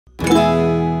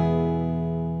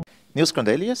Nils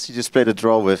Grandelius, you just played a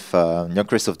draw with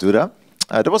Jan-Krzysztof Duda.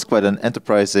 That was quite an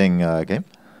enterprising game.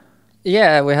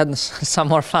 Yeah, we had some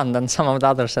more fun than some of the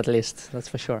others, at least, that's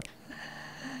for sure.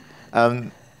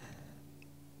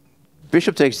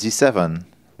 Bishop takes g7.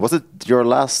 Was it your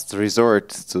last resort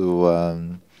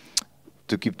to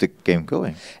keep the game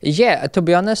going? Yeah, to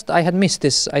be honest, I had missed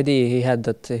this idea he had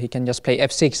that he can just play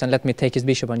f6 and let me take his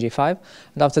bishop on g5.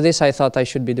 And after this, I thought I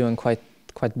should be doing quite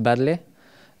badly.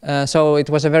 So it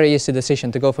was a very easy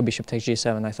decision to go for bishop takes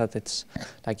g7. I thought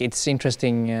it's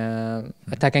interesting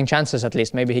attacking chances at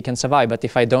least. Maybe he can survive, but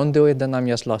if I don't do it, then I'm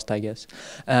just lost, I guess.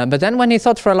 But then when he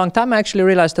thought for a long time, I actually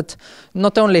realized that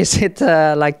not only is it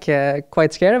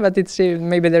quite scary, but it's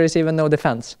maybe there is even no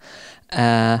defense.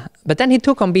 But then he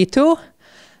took on b2,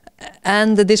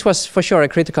 and this was for sure a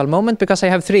critical moment because I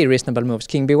have three reasonable moves: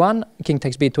 king b1, king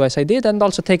takes b2 as I did, and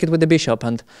also take it with the bishop.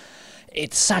 And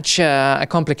it's such a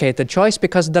complicated choice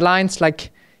because the lines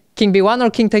like king b1 or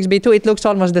king takes b2, it looks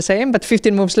almost the same, but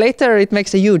 15 moves later it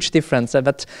makes a huge difference.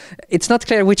 But it's not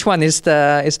clear which one is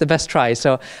the best try.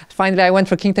 So finally I went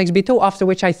for king takes b2, after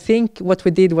which I think what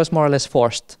we did was more or less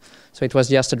forced. So it was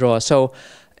just a draw. So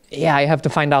yeah, I have to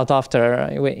find out after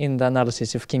in the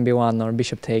analysis if king b1 or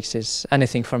bishop takes is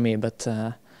anything for me, but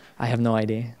I have no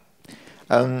idea.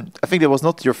 I think that was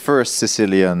not your first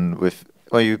Sicilian with...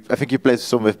 Well, I think you played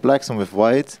some with black, some with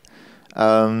white.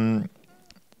 You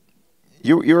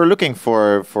were looking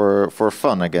for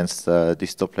fun against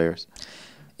these top players.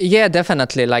 Yeah,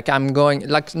 definitely.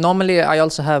 Normally I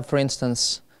also have, for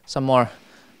instance, some more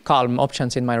calm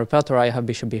options in my repertoire. I have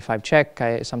bishop b5 check.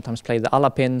 I sometimes play the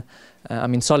Alapin.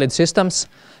 Solid systems.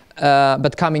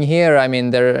 But coming here,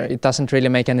 it doesn't really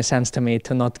make any sense to me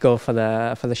to not go for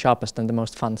the sharpest and the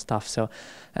most fun stuff. So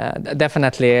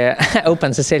definitely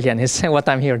open Sicilian is what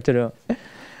I'm here to do.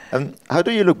 How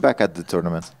do you look back at the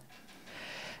tournament?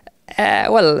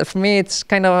 Well, for me, it's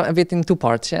kind of a bit in two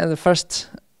parts. Yeah? The first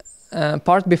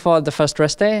part before the first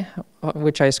rest day,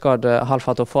 which I scored half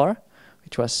out of 4,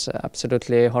 which was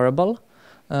absolutely horrible.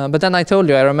 But then I told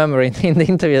you, I remember in the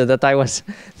interview that I was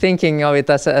thinking of it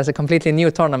as a completely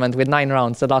new tournament with 9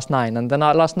 rounds, the last 9. And the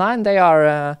last 9, they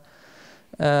are,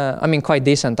 quite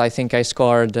decent. I think I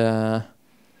scored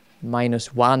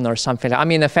 -1 or something.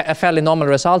 A fairly normal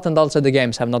result, and also the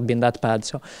games have not been that bad.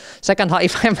 So second half,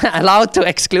 if I'm allowed to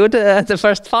exclude the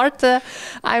first part,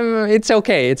 it's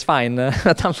okay, it's fine.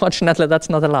 But unfortunately, that's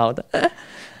not allowed.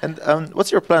 And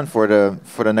what's your plan for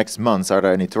the next months? Are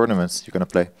there any tournaments you're going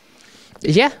to play?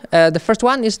 Yeah, the first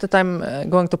one is that I'm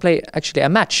going to play actually a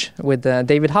match with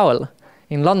David Howell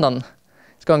in London.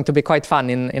 It's going to be quite fun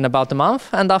in about a month.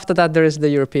 And after that, there is the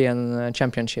European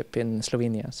Championship in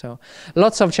Slovenia. So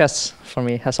lots of chess for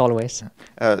me, as always.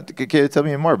 Can you tell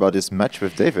me more about this match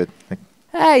with David?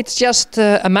 It's just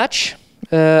a match.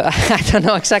 I don't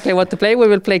know exactly what to play. We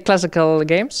will play classical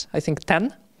games, I think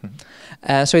 10.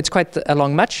 So it's quite a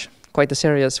long match, quite a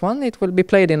serious one. It will be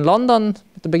played in London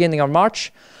at the beginning of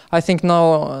March. I think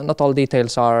not all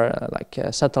details are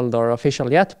settled or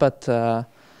official yet, but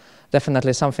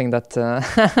definitely something that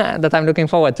that I'm looking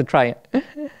forward to try.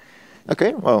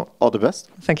 Okay, well, all the best.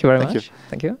 Thank you very much.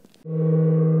 Thank you.